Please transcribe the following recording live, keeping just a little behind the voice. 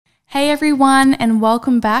Hey everyone, and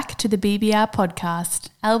welcome back to the BBR podcast.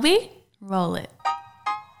 Albie, roll it.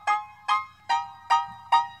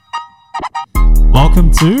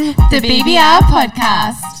 Welcome to the BBR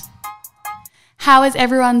podcast. How is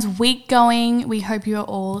everyone's week going? We hope you're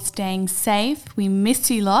all staying safe. We miss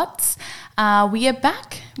you lots. We are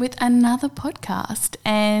back with another podcast,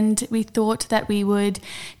 and we thought that we would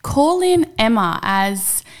call in Emma,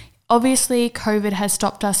 as obviously COVID has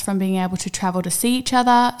stopped us from being able to travel to see each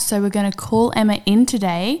other. So we're going to call Emma in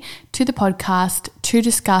today to the podcast to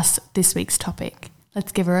discuss this week's topic.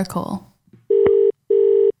 Let's give her a call.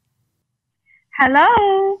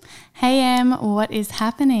 Hello. Hey Em, what is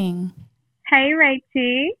happening? Hey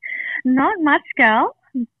Rachie. Not much, girl.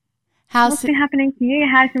 What's been happening for you?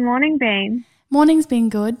 How's your morning been? Morning's been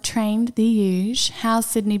good, trained the usual. How's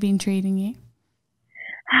Sydney been treating you?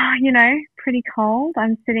 You know, pretty cold.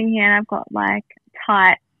 I'm sitting here and I've got like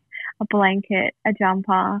tights, a blanket, a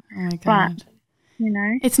jumper. Oh my God. But, you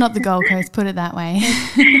know. It's not the Gold Coast, put it that way.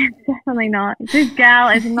 It's definitely not. This gal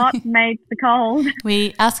is not made for the cold.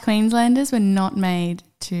 Us Queenslanders were not made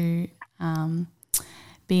to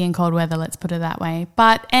be in cold weather, let's put it that way.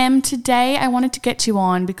 But today I wanted to get you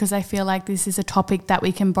on because I feel like this is a topic that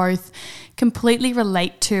we can both completely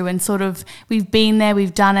relate to, and sort of we've been there,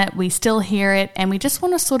 we've done it, we still hear it, and we just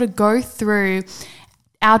want to sort of go through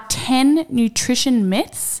our 10 nutrition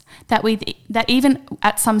myths that even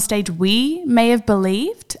at some stage we may have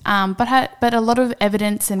believed, but a lot of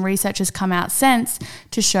evidence and research has come out since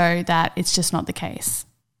to show that it's just not the case.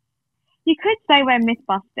 You could say we're myth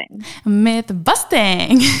busting. Myth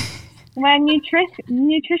busting. We're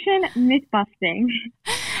nutrition myth busting.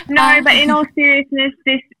 No, but in all seriousness,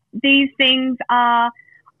 these things are,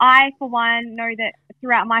 I for one know that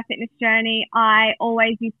throughout my fitness journey, I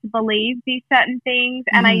always used to believe these certain things,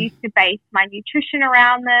 and I used to base my nutrition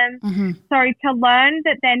around them. So to learn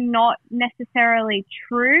that they're not necessarily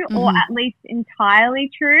true, or at least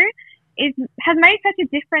entirely true, has made such a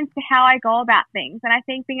difference to how I go about things. And I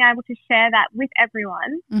think being able to share that with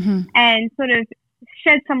everyone and sort of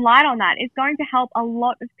shed some light on that is going to help a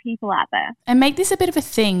lot of people out there. And make this a bit of a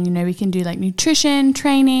thing. You know, we can do like nutrition,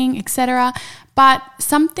 training, etc. But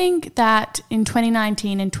something that in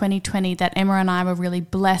 2019 and 2020 that Emma and I were really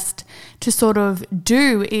blessed to sort of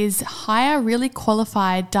do is hire really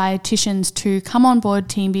qualified dietitians to come on board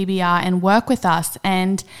Team BBR and work with us.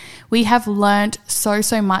 And we have learnt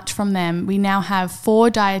so much from them. We now have 4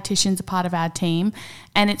 dietitians a part of our team,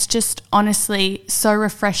 and it's just honestly so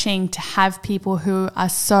refreshing to have people who are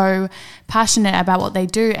so passionate about what they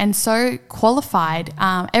do and so qualified.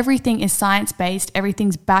 Everything is science-based.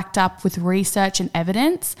 Everything's backed up with research and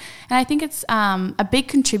evidence. And I think it's a big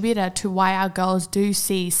contributor to why our girls do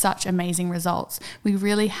see such amazing results. We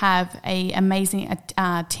really have an amazing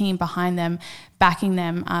team behind them, backing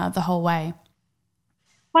them the whole way.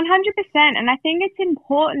 100%. And I think it's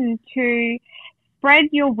important to spread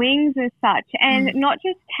your wings as such, and not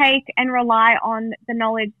just take and rely on the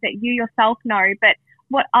knowledge that you yourself know, but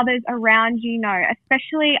what others around you know,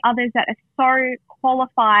 especially others that are so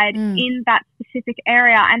qualified in that specific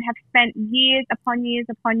area and have spent years upon years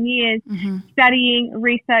upon years studying,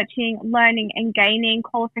 researching, learning and gaining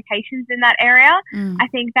qualifications in that area. I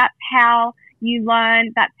think that's how you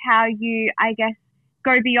learn, that's how you, I guess,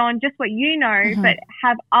 go beyond just what you know, but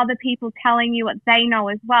have other people telling you what they know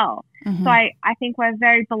as well. So I think we're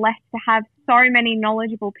very blessed to have so many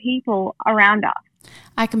knowledgeable people around us.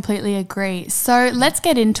 I completely agree. So let's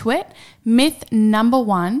get into it. Myth number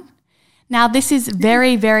 1. Now, this is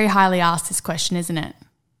very, very highly asked, this question, isn't it?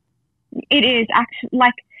 It is actually,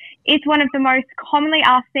 like, it's one of the most commonly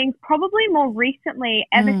asked things, probably more recently,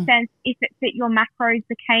 ever since If It Fit Your Macros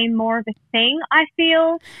became more of a thing, I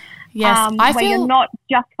feel. Yes, where you're not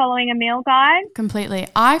just following a meal guide. Completely.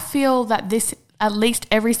 I feel that this, at least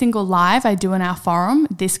every single live I do in our forum,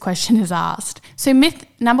 this question is asked. So myth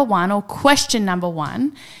number 1, or question number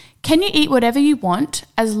 1, can you eat whatever you want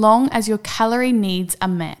as long as your calorie needs are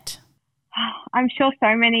met? I'm sure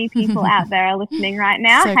so many people out there are listening right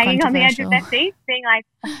now, so hanging on the edge of their seats, being like,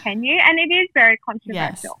 can you? And it is very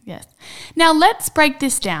controversial. Yes. Now let's break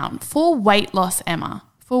this down. For weight loss, Emma,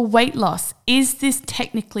 is this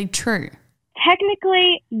technically true?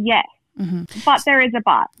 Technically, yes. But there is a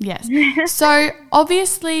but. Yes. So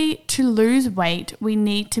obviously to lose weight, we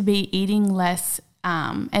need to be eating less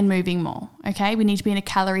and moving more, okay? We need to be in a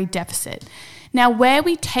calorie deficit. Now, where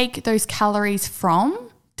we take those calories from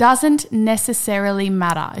doesn't necessarily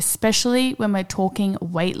matter, especially when we're talking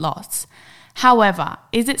weight loss. However,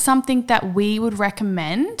 is it something that we would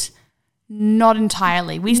recommend? Not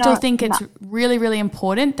entirely. We still think it's really, really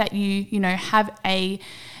important that you have a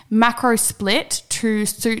macro split to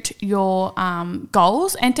suit your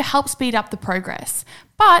goals and to help speed up the progress.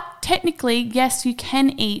 But technically, yes, you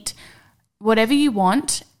can eat whatever you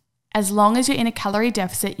want. As long as you're in a calorie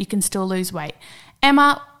deficit, you can still lose weight.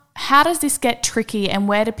 Emma, how does this get tricky and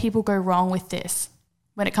where do people go wrong with this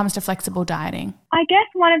when it comes to flexible dieting? I guess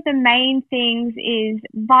one of the main things is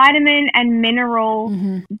vitamin and mineral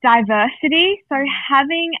diversity. So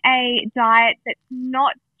having a diet that's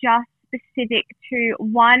not just specific to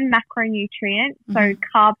one macronutrient, so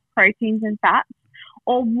carbs, proteins and fats,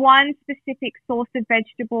 or one specific source of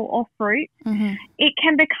vegetable or fruit, it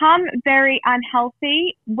can become very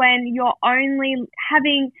unhealthy when you're only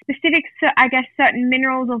having specific, certain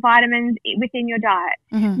minerals or vitamins within your diet.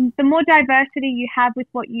 The more diversity you have with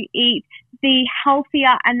what you eat, the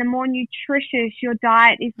healthier and the more nutritious your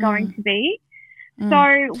diet is going to be.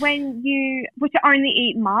 So when you were to only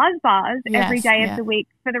eat Mars bars every day of the week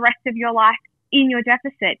for the rest of your life, in your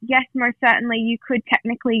deficit, yes, most certainly you could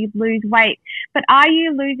technically lose weight. But are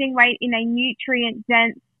you losing weight in a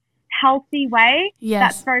nutrient-dense, healthy way?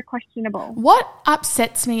 Yes. That's very questionable. What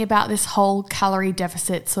upsets me about this whole calorie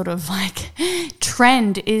deficit sort of like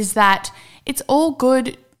trend is that it's all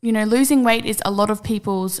good. You know, losing weight is a lot of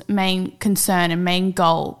people's main concern and main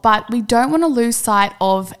goal, but we don't want to lose sight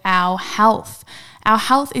of our health. Our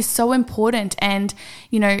health is so important, and,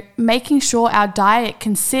 you know, making sure our diet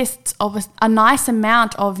consists of a nice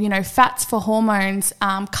amount of, you know, fats for hormones,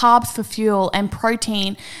 carbs for fuel, and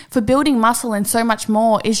protein for building muscle and so much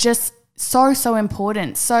more is just so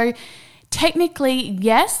important. So technically,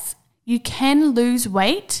 yes, you can lose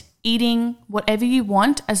weight eating whatever you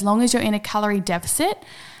want as long as you're in a calorie deficit.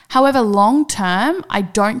 However, long term, I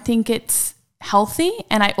don't think it's healthy,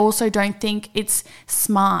 and I also don't think it's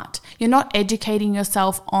smart. You're not educating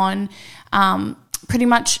yourself on pretty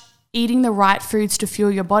much eating the right foods to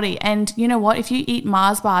fuel your body. And you know what? If you eat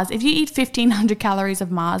Mars bars, if you eat 1,500 calories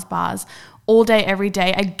of Mars bars all day, every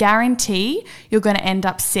day, I guarantee you're going to end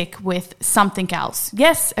up sick with something else.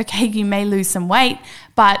 Yes, okay, you may lose some weight,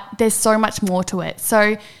 but there's so much more to it.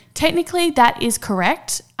 So technically that is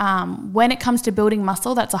correct. When it comes to building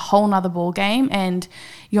muscle, that's a whole nother ball game, and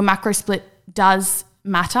your macro split does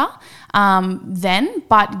matter then.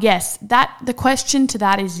 But yes, the question to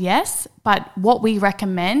that is yes, but what we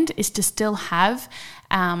recommend is to still have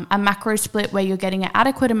a macro split where you're getting an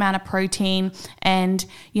adequate amount of protein, and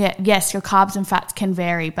yes, your carbs and fats can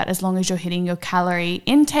vary, but as long as you're hitting your calorie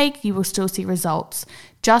intake, you will still see results.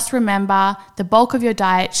 Just remember, the bulk of your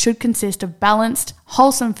diet should consist of balanced,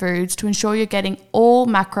 wholesome foods to ensure you're getting all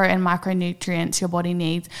macro and micronutrients your body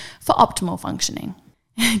needs for optimal functioning.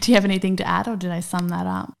 Do you have anything to add, or did I sum that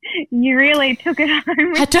up? You really took it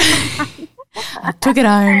home. I took it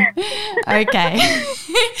home. Okay.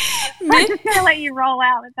 I'm just going to let you roll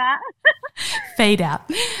out with that. Fade out.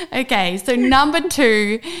 Okay, so number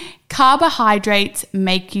 2, carbohydrates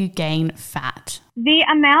make you gain fat. The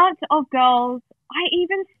amount of girls I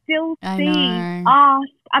even still see ask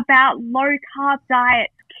about low-carb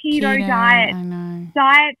diets, keto diets,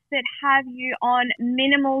 diets that have you on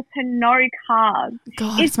minimal to no carbs.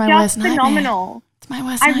 God, it's my just worst phenomenal. It's my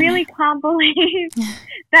worst I nightmare. really can't believe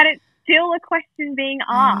that it's still a question being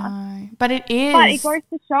asked. But it is. But it goes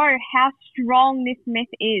to show how strong this myth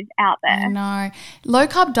is out there. I know.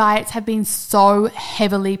 Low-carb diets have been so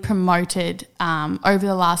heavily promoted over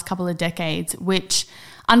the last couple of decades, which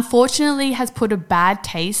unfortunately has put a bad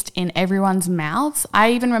taste in everyone's mouths.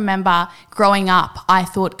 I even remember growing up, I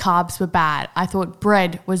thought carbs were bad. I thought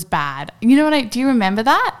bread was bad. You know what? Do you remember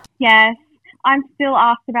that? Yes. I'm still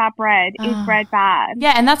asked about bread. Is bread bad?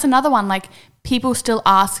 Yeah, and that's another one. Like, people still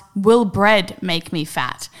ask, will bread make me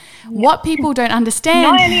fat? What people don't understand.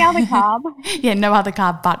 Not any other carb. Yeah, no other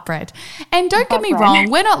carb but bread. And don't get me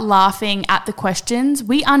wrong, we're not laughing at the questions.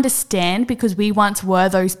 We understand, because we once were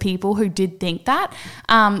those people who did think that.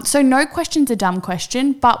 So no question's a dumb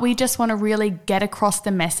question, but we just want to really get across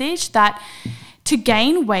the message that to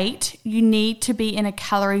gain weight, you need to be in a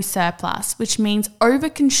calorie surplus, which means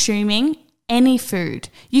over-consuming any food.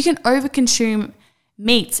 You can over-consume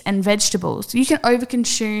meats and vegetables. You can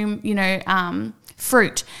over-consume,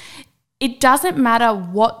 fruit. It doesn't matter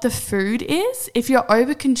what the food is. If you're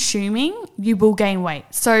over-consuming, you will gain weight.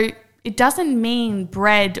 So it doesn't mean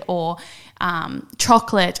bread or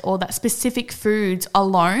chocolate or that specific foods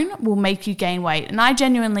alone will make you gain weight. And I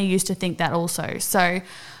genuinely used to think that also. So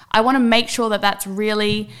I want to make sure that that's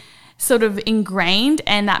really sort of ingrained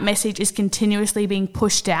and that message is continuously being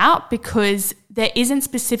pushed out, because there isn't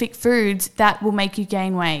specific foods that will make you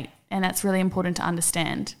gain weight, and that's really important to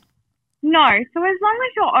understand. No, so as long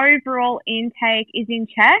as your overall intake is in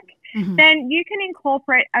check, then you can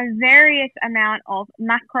incorporate a various amount of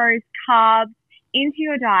macros, carbs, into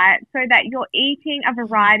your diet so that you're eating a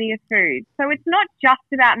variety of foods. So it's not just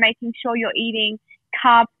about making sure you're eating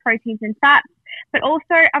carbs, proteins, and fats, but also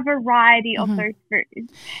a variety of those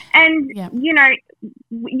foods. And, you know,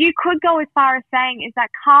 you could go as far as saying is that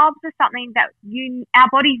carbs are something that our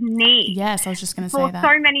bodies need. Yes, I was just going to say that.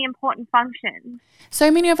 For so many important functions.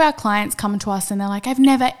 So many of our clients come to us and they're like, I've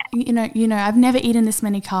never eaten this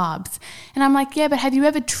many carbs. And I'm like, yeah, but have you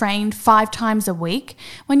ever trained 5 times a week?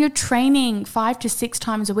 When you're training 5 to 6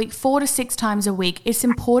 times a week, 4 to 6 times a week, it's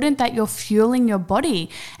important that you're fueling your body.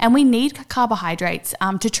 And we need carbohydrates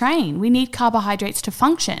to train. We need carbohydrates to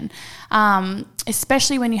function,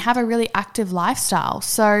 especially when you have a really active lifestyle.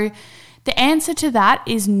 So the answer to that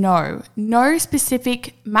is no. No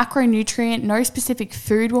specific macronutrient, no specific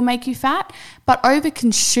food will make you fat, but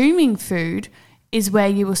over-consuming food is where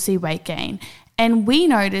you will see weight gain. And we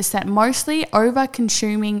notice that mostly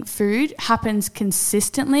over-consuming food happens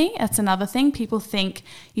consistently. That's another thing. People think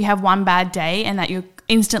you have one bad day and that you're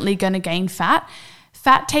instantly going to gain fat.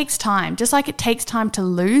 Fat takes time. Just like it takes time to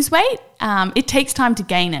lose weight, it takes time to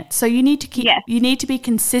gain it. So you need to be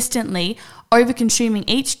consistently over-consuming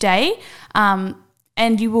each day, and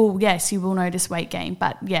you will notice weight gain.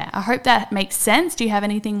 But yeah, I hope that makes sense. Do you have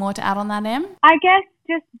anything more to add on that, Em? I guess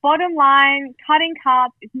just bottom line, cutting carbs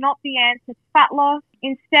is not the answer to fat loss.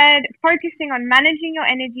 Instead, focusing on managing your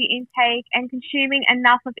energy intake and consuming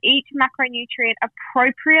enough of each macronutrient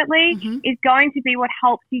appropriately is going to be what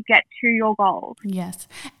helps you get to your goals. Yes.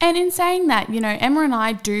 And in saying that, you know, Emma and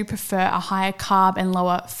I do prefer a higher carb and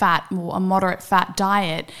lower fat, or a moderate fat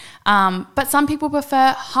diet. But some people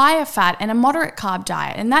prefer higher fat and a moderate carb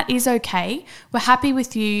diet, and that is okay. We're happy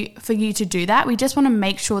for you to do that. We just want to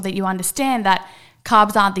make sure that you understand that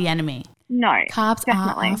carbs aren't the enemy. No, carbs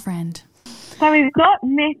definitely are our friend. So we've got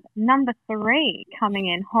myth number 3 coming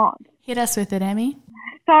in hot. Hit us with it, Emmy.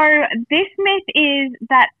 So this myth is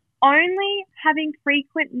that only having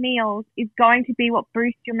frequent meals is going to be what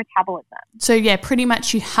boosts your metabolism. So yeah, pretty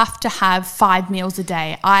much you have to have 5 meals a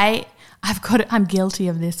day. I'm guilty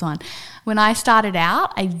of this one. When I started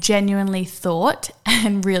out, I genuinely thought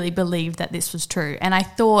and really believed that this was true. And I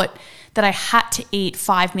thought that I had to eat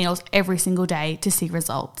 5 meals every single day to see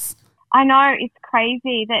results. I know, it's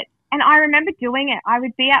crazy that. And I remember doing it. I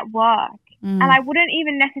would be at work and I wouldn't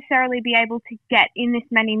even necessarily be able to get in this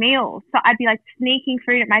many meals. So I'd be like sneaking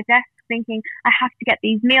food at my desk thinking, I have to get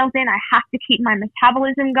these meals in. I have to keep my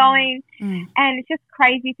metabolism going. And it's just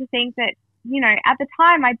crazy to think that, you know, at the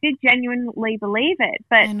time I did genuinely believe it,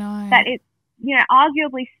 but that it's, you know,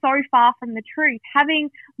 arguably so far from the truth.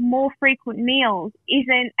 Having more frequent meals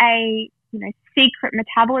isn't a, you know, secret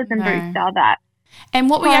metabolism booster that. And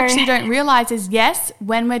what we actually don't realize is, yes,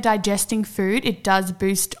 when we're digesting food, it does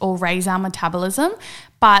boost or raise our metabolism.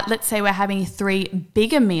 But let's say we're having 3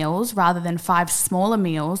 bigger meals rather than 5 smaller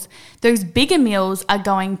meals. Those bigger meals are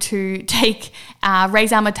going to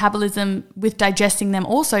raise our metabolism with digesting them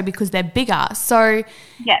also because they're bigger. So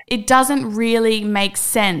it doesn't really make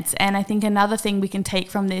sense. And I think another thing we can take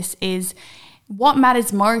from this is what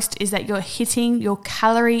matters most is that you're hitting your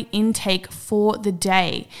calorie intake for the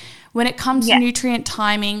day. When it comes to nutrient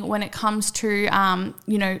timing, when it comes to,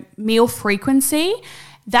 meal frequency,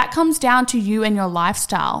 that comes down to you and your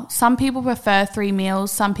lifestyle. Some people prefer 3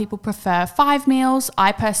 meals. Some people prefer 5 meals.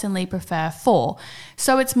 I personally prefer 4.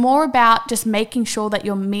 So it's more about just making sure that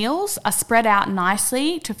your meals are spread out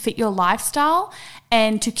nicely to fit your lifestyle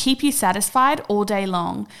and to keep you satisfied all day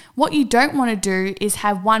long. What you don't want to do is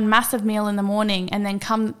have one massive meal in the morning and then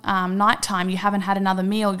come nighttime, you haven't had another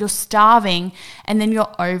meal, you're starving, and then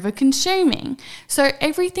you're over-consuming. So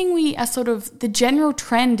everything the general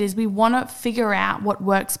trend is we want to figure out what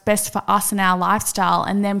works best for us and our lifestyle,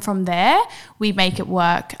 and then from there, we make it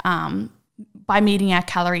work by meeting our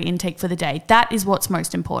calorie intake for the day. That is what's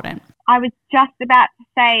most important. I was just about to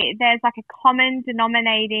say there's like a common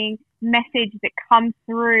denominating message that comes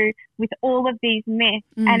through with all of these myths,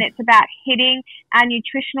 and it's about hitting our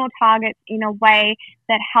nutritional targets in a way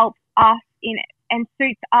that helps us and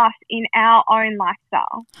suits us in our own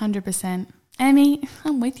lifestyle. 100%. Amy,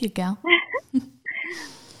 I'm with you, girl.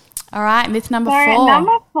 All right, myth number 4.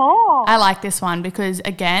 Number 4. I like this one because,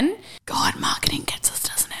 again, God, marketing gets us,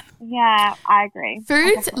 doesn't it? Yeah, I agree.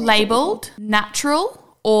 Foods labelled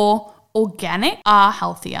natural or organic are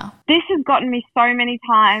healthier. This has gotten me so many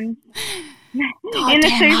times. In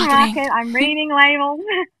the supermarket, I'm reading labels.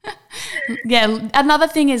 Yeah, another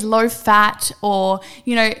thing is low fat, or,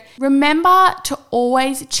 remember to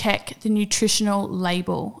always check the nutritional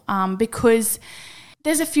label because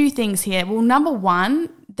there's a few things here. Well, number one,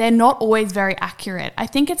 they're not always very accurate. I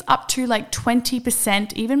think it's up to like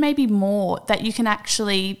 20%, even maybe more, that you can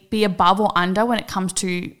actually be above or under when it comes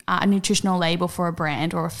to a nutritional label for a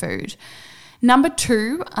brand or a food. Number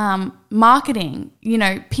 2, marketing. You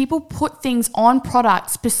know, people put things on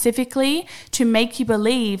products specifically to make you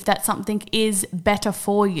believe that something is better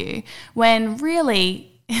for you, when really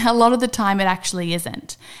a lot of the time it actually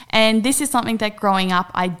isn't. And this is something that growing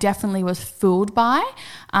up I definitely was fooled by.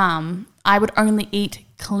 I would only eat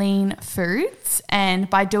clean foods, and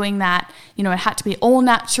by doing that, you know, it had to be all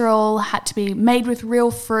natural, had to be made with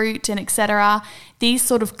real fruit, and etc. These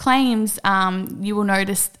sort of claims you will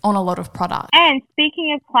notice on a lot of products. And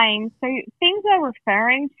speaking of claims, so things we're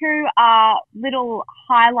referring to are little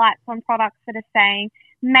highlights on products that are saying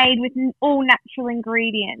made with all natural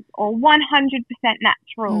ingredients, or 100%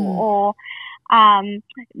 natural, or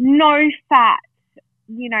no fat.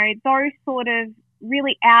 You know, those sort of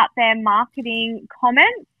really out there marketing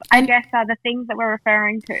comments, I guess, are the things that we're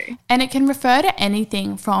referring to. And it can refer to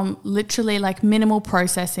anything from literally like minimal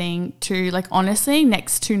processing to like honestly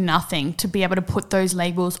next to nothing to be able to put those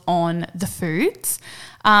labels on the foods.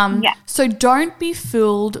 So don't be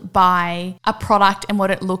fooled by a product and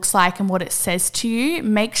what it looks like and what it says to you.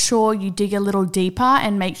 Make sure you dig a little deeper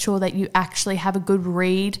and make sure that you actually have a good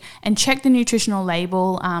read and check the nutritional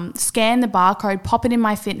label, scan the barcode, pop it in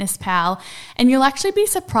MyFitnessPal, and you'll actually be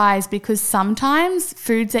surprised, because sometimes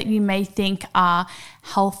foods that you may think are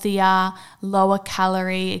healthier, lower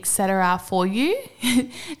calorie, etc. for you,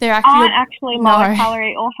 they're aren't actually lower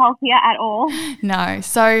calorie or healthier at all. No.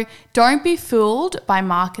 So don't be fooled by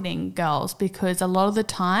marketing, girls, because a lot of the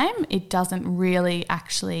time it doesn't really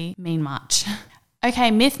actually mean much. Okay,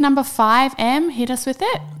 myth number 5, Em, hit us with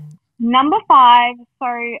it. Number 5,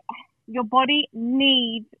 so your body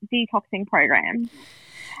needs detoxing programs.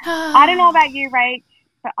 I don't know about you, Rach,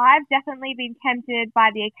 but I've definitely been tempted by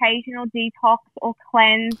the occasional detox or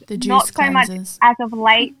cleanse. The juice not so cleanses. much as of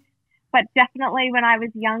late, but definitely when I was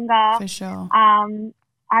younger. For sure.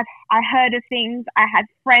 I heard of things. I had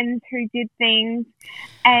friends who did things.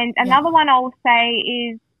 And another one I will say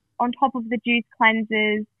is, on top of the juice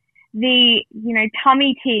cleanses, the, you know,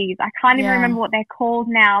 tummy teas. I can't even remember what they're called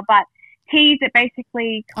now, but teas that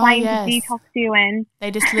basically claim to detox you, and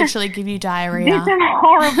they just literally give you diarrhea. Do some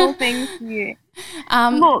horrible things to you.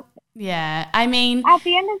 Look, yeah, I mean, at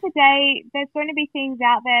the end of the day, there's going to be things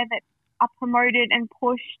out there that are promoted and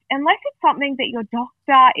pushed, unless it's something that your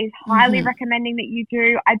doctor is highly recommending that you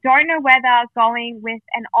do. I don't know whether going with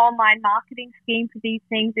an online marketing scheme for these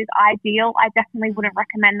things is ideal. I definitely wouldn't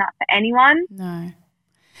recommend that for anyone. No.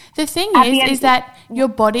 The thing is that your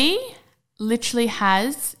body literally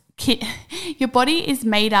has your body is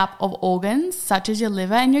made up of organs such as your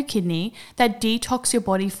liver and your kidney that detox your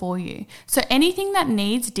body for you. So anything that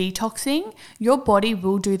needs detoxing, your body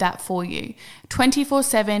will do that for you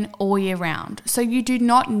 24/7 all year round. So you do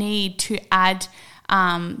not need to add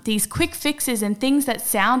these quick fixes and things that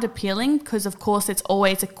sound appealing, because of course it's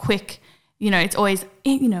always a quick, it's always,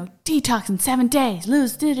 detox in 7 days,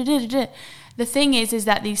 lose, The thing is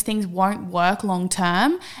that these things won't work long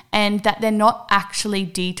term, and that they're not actually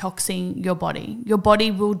detoxing your body. Your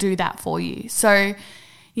body will do that for you. So,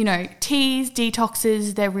 teas,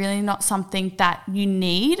 detoxes, they're really not something that you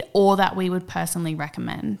need or that we would personally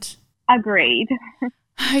recommend. Agreed.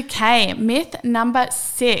 Okay, myth number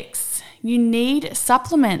 6. You need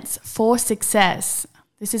supplements for success.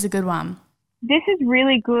 This is a good one. This is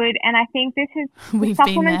really good, and I think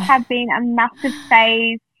supplements have have been a massive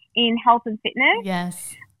phase in health and fitness.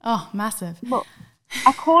 Yes. Oh, massive. Look,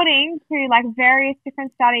 according to various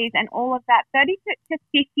different studies and all of that, 30 to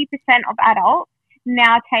 50% of adults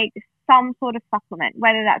now take some sort of supplement,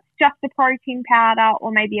 whether that's just a protein powder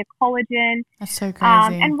or maybe a collagen. That's so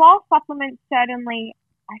crazy. And while supplements certainly,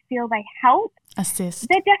 I feel they help, assist,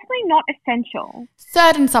 they're definitely not essential.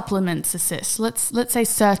 Certain supplements assist. Let's say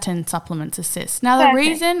certain supplements assist. Now, the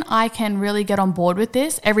reason I can really get on board with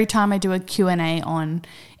this, every time I do a Q&A on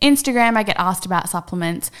Instagram, I get asked about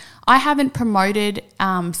supplements. I haven't promoted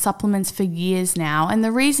supplements for years now, and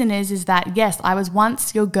the reason is that, yes, I was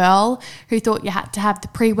once your girl who thought you had to have the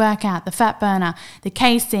pre-workout, the fat burner, the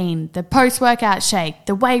casein, the post-workout shake,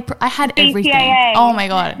 the whey. I had everything. BCAA. Oh my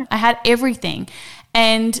God, I had everything.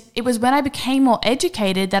 And it was when I became more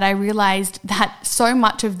educated that I realized that so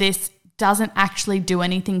much of this doesn't actually do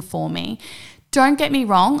anything for me. Don't get me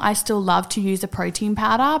wrong, I still love to use a protein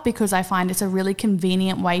powder because I find it's a really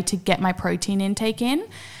convenient way to get my protein intake in.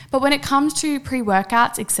 But when it comes to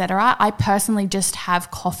pre-workouts, etc., I personally just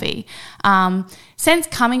have coffee. Since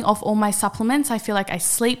coming off all my supplements, I feel like I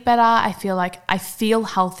sleep better. I feel like I feel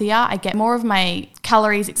healthier. I get more of my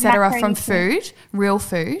calories, etc., from food, real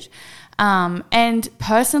food. And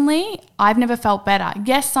personally, I've never felt better.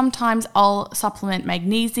 Yes, sometimes I'll supplement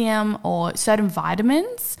magnesium or certain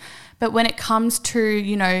vitamins, but when it comes to,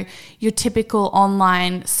 your typical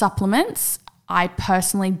online supplements, I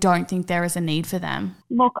personally don't think there is a need for them.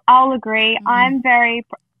 Look, I'll agree.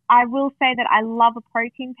 I will say that I love a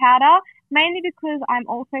protein powder, mainly because I'm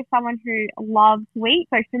also someone who loves sweet.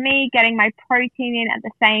 So for me, getting my protein in at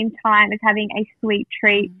the same time as having a sweet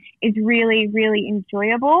treat is really, really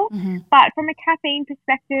enjoyable. But from a caffeine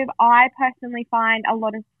perspective, I personally find a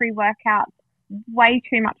lot of pre-workouts way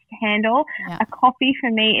too much to handle. Yeah. A coffee for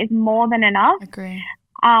me is more than enough. Agree.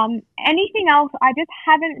 Anything else, I just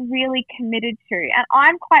haven't really committed to. And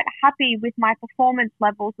I'm quite happy with my performance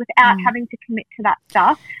levels without having to commit to that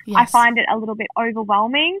stuff. Yes. I find it a little bit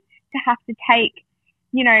overwhelming to have to take,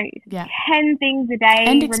 10 things a day.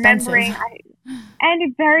 And expensive. And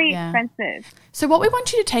it's very expensive. So what we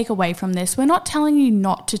want you to take away from this, we're not telling you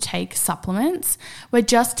not to take supplements. We're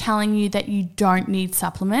just telling you that you don't need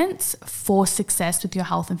supplements for success with your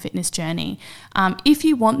health and fitness journey. If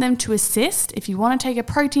you want them to assist, if you want to take a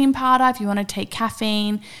protein powder, if you want to take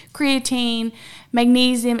caffeine, creatine,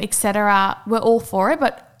 magnesium, etc., we're all for it.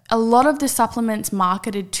 But a lot of the supplements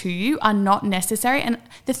marketed to you are not necessary. And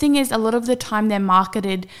the thing is, a lot of the time they're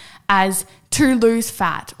marketed as to lose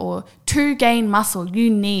fat or to gain muscle.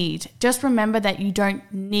 Just remember that you don't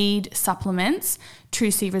need supplements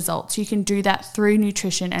to see results. You can do that through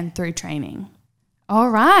nutrition and through training. All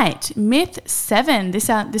right, myth 7. This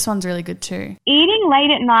one's really good too. Eating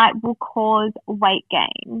late at night will cause weight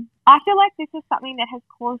gain. I feel like this is something that has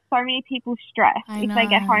caused so many people stress. If they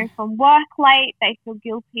get home from work late, they feel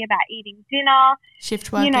guilty about eating dinner.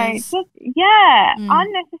 Shift workers.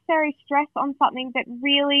 Unnecessary stress on something that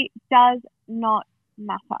really does not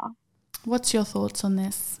matter. What's your thoughts on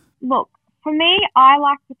this? Look, for me, I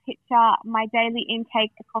like to picture my daily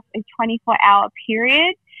intake across a 24-hour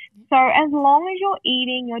period. So as long as you're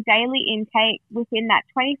eating your daily intake within that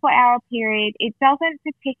 24-hour period, it doesn't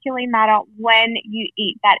particularly matter when you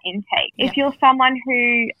eat that intake. If you're someone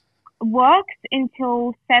who works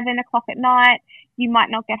until 7 o'clock at night, you might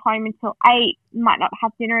not get home until 8, might not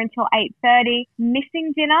have dinner until 8:30.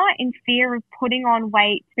 Missing dinner in fear of putting on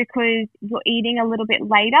weight because you're eating a little bit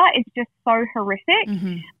later is just so horrific.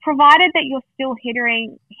 Provided that you're still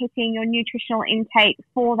hitting your nutritional intake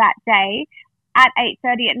for that day, at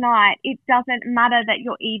 8:30 at night, it doesn't matter that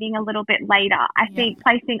you're eating a little bit later. I think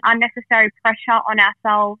placing unnecessary pressure on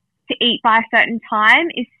ourselves to eat by a certain time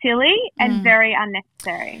is silly and very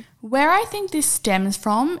unnecessary. Where I think this stems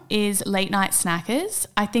from is late night snackers.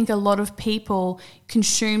 I think a lot of people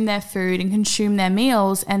consume their food and consume their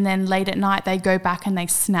meals, and then late at night they go back and they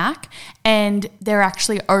snack, and they're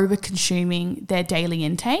actually over consuming their daily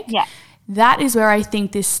intake. Yeah. That is where I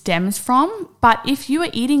think this stems from. But if you are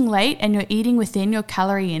eating late and you're eating within your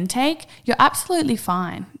calorie intake, you're absolutely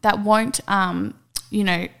fine. That won't,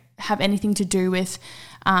 have anything to do with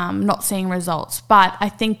not seeing results. But I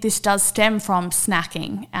think this does stem from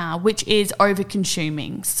snacking, which is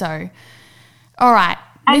over-consuming. So, all right.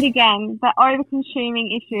 And again, the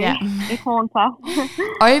over-consuming issue, it haunts us.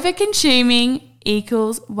 Over-consuming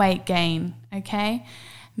equals weight gain, okay?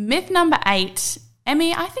 Myth number 8.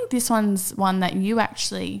 Emmy, I think this one's one that you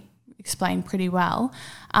actually explained pretty well.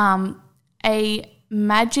 A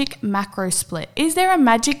magic macro split. Is there a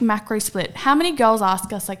magic macro split? How many girls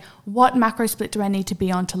ask us, what macro split do I need to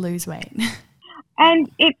be on to lose weight? And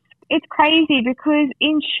it's crazy because,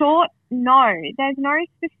 in short, no. There's no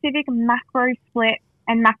specific macro split,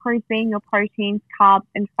 and macros being your proteins, carbs,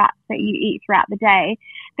 and fats that you eat throughout the day,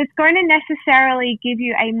 that's going to necessarily give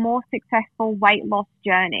you a more successful weight loss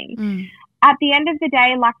journey. At the end of the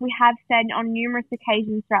day, like we have said on numerous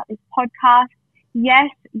occasions throughout this podcast, yes,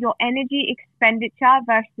 your energy expenditure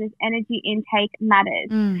versus energy intake matters.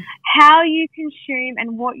 How you consume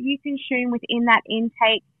and what you consume within that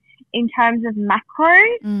intake in terms of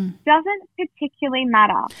macros doesn't particularly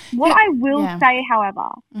matter. What I will say, however,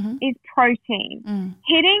 is protein.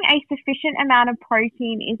 Hitting a sufficient amount of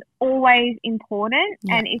protein is always important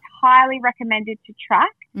and is highly recommended to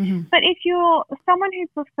track. But if you're someone who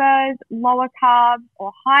prefers lower carbs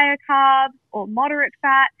or higher carbs or moderate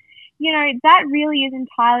fat, that really is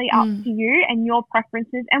entirely up to you and your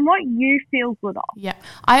preferences and what you feel good of. Yeah.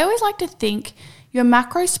 I always like to think, your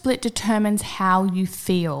macro split determines how you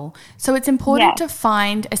feel. So it's important to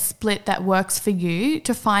find a split that works for you,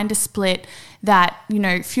 to find a split that, you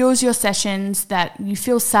know, fuels your sessions, that you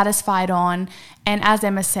feel satisfied on. And as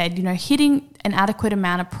Emma said, you know, hitting an adequate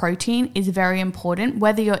amount of protein is very important,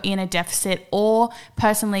 whether you're in a deficit or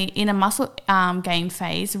personally in a muscle gain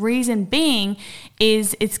phase. Reason being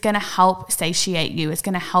is it's going to help satiate you. It's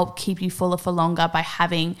going to help keep you fuller for longer by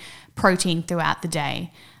having protein throughout the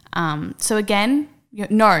day. So again,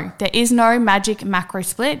 no, there is no magic macro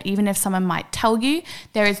split. Even if someone might tell you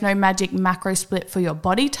there is no magic macro split for your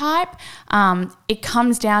body type, it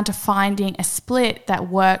comes down to finding a split that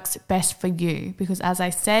works best for you, because as I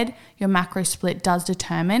said, your macro split does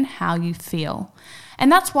determine how you feel.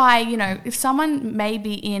 And that's why, you know, if someone may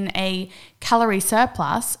be in a calorie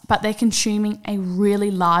surplus, but they're consuming a really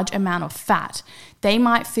large amount of fat, they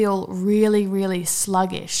might feel really, really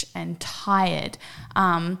sluggish and tired,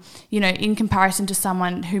 you know, in comparison to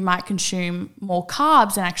someone who might consume more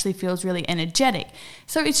carbs and actually feels really energetic.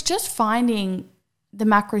 So it's just finding the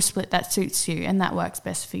macro split that suits you and that works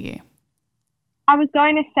best for you. I was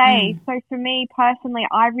going to say, so for me personally,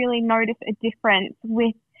 I really notice a difference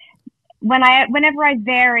with whenever I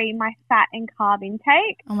vary my fat and carb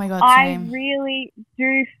intake. Oh my God, same. I really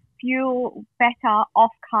do feel better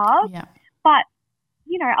off carbs. Yeah. But,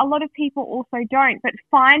 you know, a lot of people also don't. But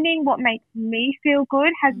finding what makes me feel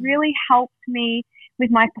good has really helped me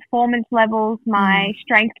with my performance levels, my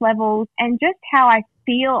strength levels, and just how I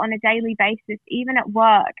feel on a daily basis, even at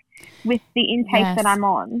work, with the intake that I'm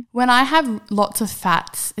on. When I have lots of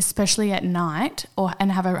fats, especially at night,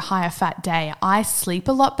 and have a higher fat day, I sleep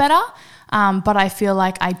a lot better, but I feel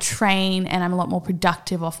like I train and I'm a lot more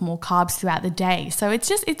productive off more carbs throughout the day. So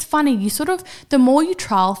it's funny. You sort of, the more you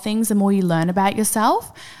trial things, the more you learn about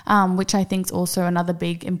yourself, which I think is also another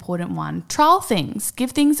big important one. Trial things,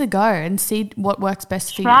 give things a go and see what works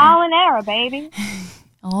best for you. Trial and error, baby.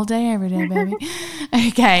 All day, every day, baby.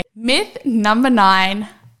 Okay. Myth number 9,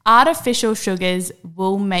 artificial sugars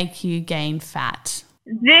will make you gain fat.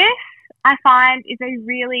 This, I find, is a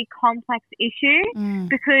really complex issue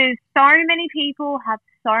because so many people have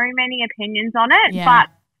so many opinions on it. Yeah.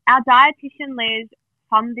 But our dietitian, Liz,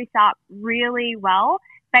 summed this up really well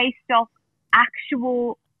based off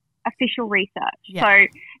actual official research. Yeah. So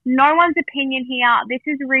no one's opinion here. This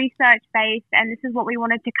is research based, and this is what we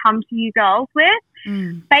wanted to come to you girls with.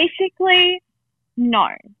 Basically, no.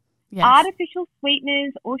 Yes. Artificial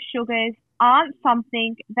sweeteners or sugars aren't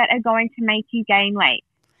something that are going to make you gain weight.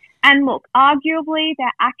 And look, arguably,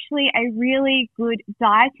 they're actually a really good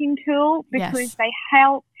dieting tool because they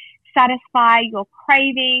help satisfy your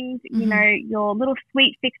cravings, you know, your little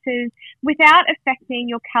sweet fixes without affecting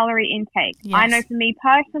your calorie intake. Yes. I know for me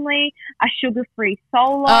personally, a sugar-free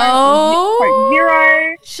solo Oh, or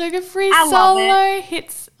zero. Sugar-free I love solo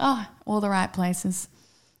hits all the right places.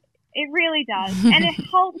 It really does. And it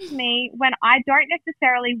helps me when I don't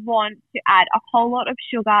necessarily want to add a whole lot of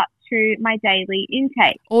sugar to my daily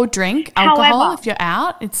intake. Or drink alcohol. However, if you're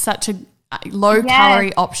out, it's such a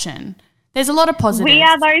low-calorie option. There's a lot of positives. We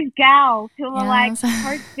are those gals who are like, Yes.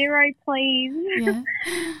 Coke Zero, please. Yeah.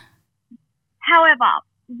 However,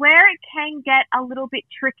 where it can get a little bit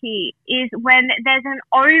tricky is when there's an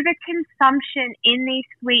overconsumption in these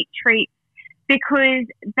sweet treats because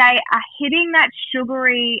they are hitting that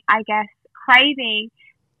sugary, I guess, craving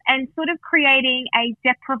and sort of creating a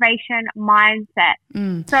deprivation mindset.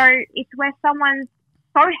 So it's where someone's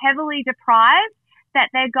so heavily deprived that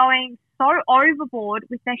they're going so overboard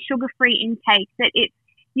with their sugar-free intake that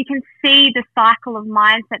you can see the cycle of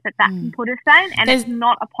mindset that can put us in, and it's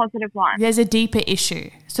not a positive one. There's a deeper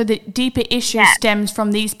issue. So the deeper issue stems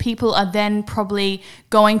from these people are then probably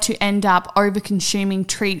going to end up over-consuming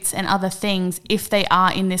treats and other things if they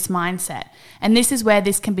are in this mindset. And this is where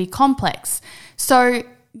this can be complex. So,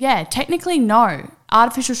 yeah, technically, no.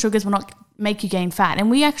 Artificial sugars will not make you gain fat. And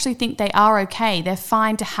we actually think they are okay. They're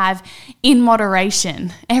fine to have in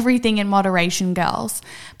moderation, everything in moderation, girls.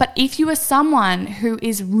 But if you are someone who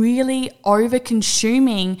is really over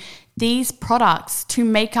consuming these products to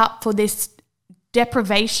make up for this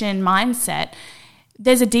deprivation mindset,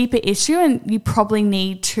 there's a deeper issue and you probably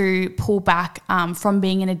need to pull back from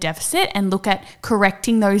being in a deficit and look at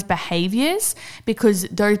correcting those behaviors, because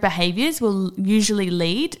those behaviors will usually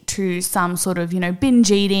lead to some sort of, binge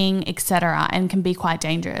eating, etc., and can be quite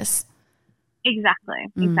dangerous.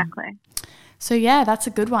 Exactly. So, yeah, that's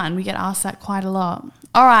a good one. We get asked that quite a lot.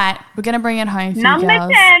 All right, we're going to bring it home for you girls.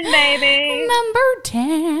 Number 10, baby. Number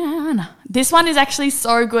 10. This one is actually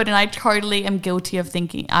so good and I totally am guilty of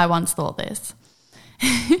thinking I once thought this.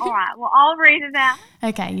 All right, well, I'll read it out.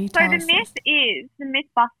 Okay, you So tell the us myth this. is, the myth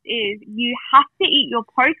bust is, you have to eat your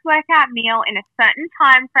post-workout meal in a certain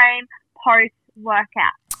time frame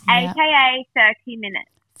post-workout, Yep. aka 30 minutes.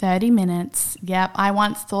 30 minutes. Yep, I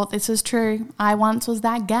once thought this was true. I once was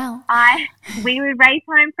that gal. We would race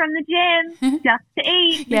home from the gym just to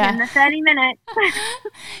eat within the 30 minutes.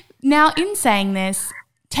 Now, in saying this,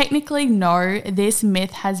 technically, no, this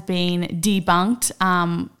myth has been debunked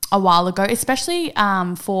a while ago, especially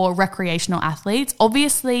for recreational athletes.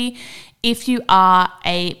 Obviously, if you are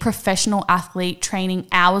a professional athlete training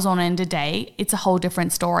hours on end a day, it's a whole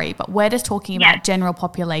different story. But we're just talking about general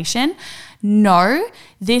population. No,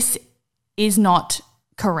 this is not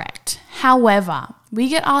correct. However, we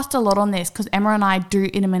get asked a lot on this because Emma and I do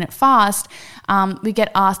intermittent fast. We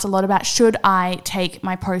get asked a lot about, should I take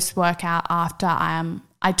my post-workout after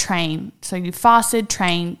I train? So you fasted,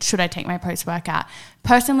 train, should I take my post-workout?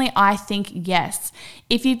 Personally, I think yes.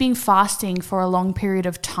 If you've been fasting for a long period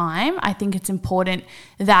of time, I think it's important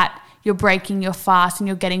that you're breaking your fast and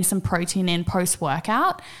you're getting some protein in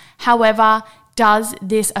post-workout. However, does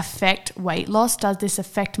this affect weight loss? Does this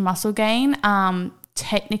affect muscle gain?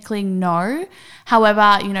 Technically, no.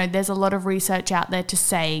 However, there's a lot of research out there to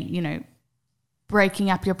say, breaking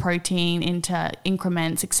up your protein into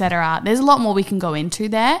increments, etc. There's a lot more we can go into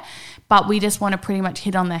there, but we just want to pretty much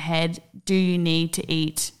hit on the head. Do you need to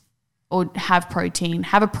eat or have protein?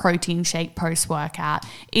 Have a protein shake post-workout.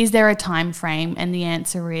 Is there a time frame? And the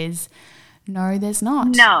answer is no, there's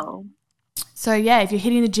not. No. So yeah, if you're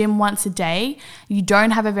hitting the gym once a day, you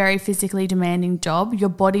don't have a very physically demanding job, your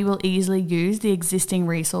body will easily use the existing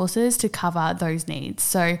resources to cover those needs.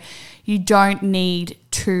 So you don't need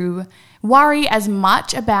to worry as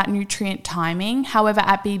much about nutrient timing. However,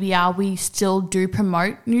 at BBR, we still do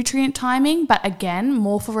promote nutrient timing, but again,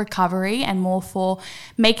 more for recovery and more for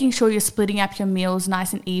making sure you're splitting up your meals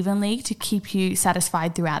nice and evenly to keep you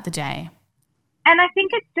satisfied throughout the day. And I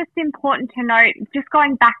think it's just important to note, just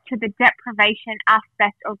going back to the deprivation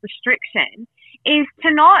aspect of restriction, is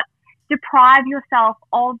to not deprive yourself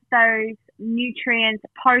of those nutrients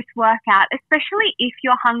post-workout, especially if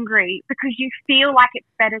you're hungry, because you feel like it's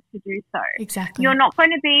better to do so. Exactly. You're not going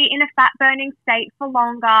to be in a fat-burning state for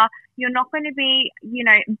longer. You're not going to be,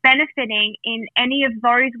 benefiting in any of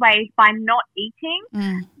those ways by not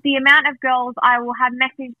eating. The amount of girls I will have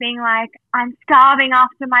message being like, I'm starving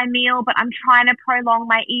after my meal, but I'm trying to prolong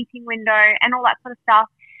my eating window and all that sort of stuff.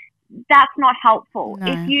 That's not helpful.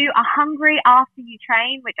 No. If you are hungry after you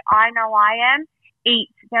train, which I know I am, eat.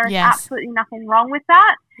 There is absolutely nothing wrong with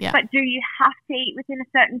that. Yeah. But do you have to eat within a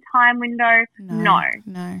certain time window?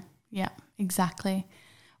 No. Yeah, exactly.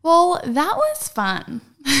 Well, that was fun.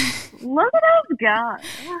 Look at us go.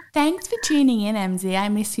 Thanks for tuning in, MZ. I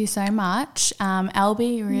miss you so much.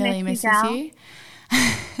 Albie really misses you.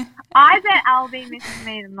 I bet Albie misses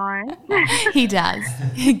me the most. He does.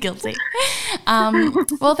 Guilty.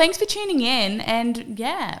 Well, thanks for tuning in, and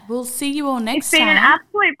yeah, we'll see you all next time. It's been an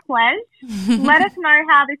absolute pleasure. Let us know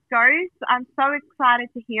how this goes. I'm so excited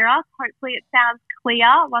to hear us. Hopefully it sounds clear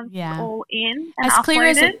once it's all in and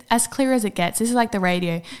uploaded. As clear as it gets. This is like the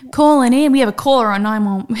radio. Calling in. We have a caller on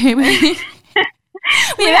 911.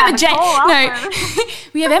 We have Emma Jane. No,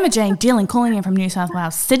 we have Emma Jane Dillon calling in from New South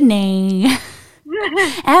Wales, Sydney.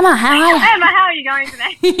 Emma, how are you? Emma, how are you going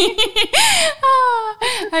today?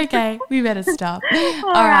 Okay, we better stop.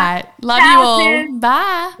 All right. Love you all.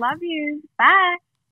 Bye. Love you. Bye.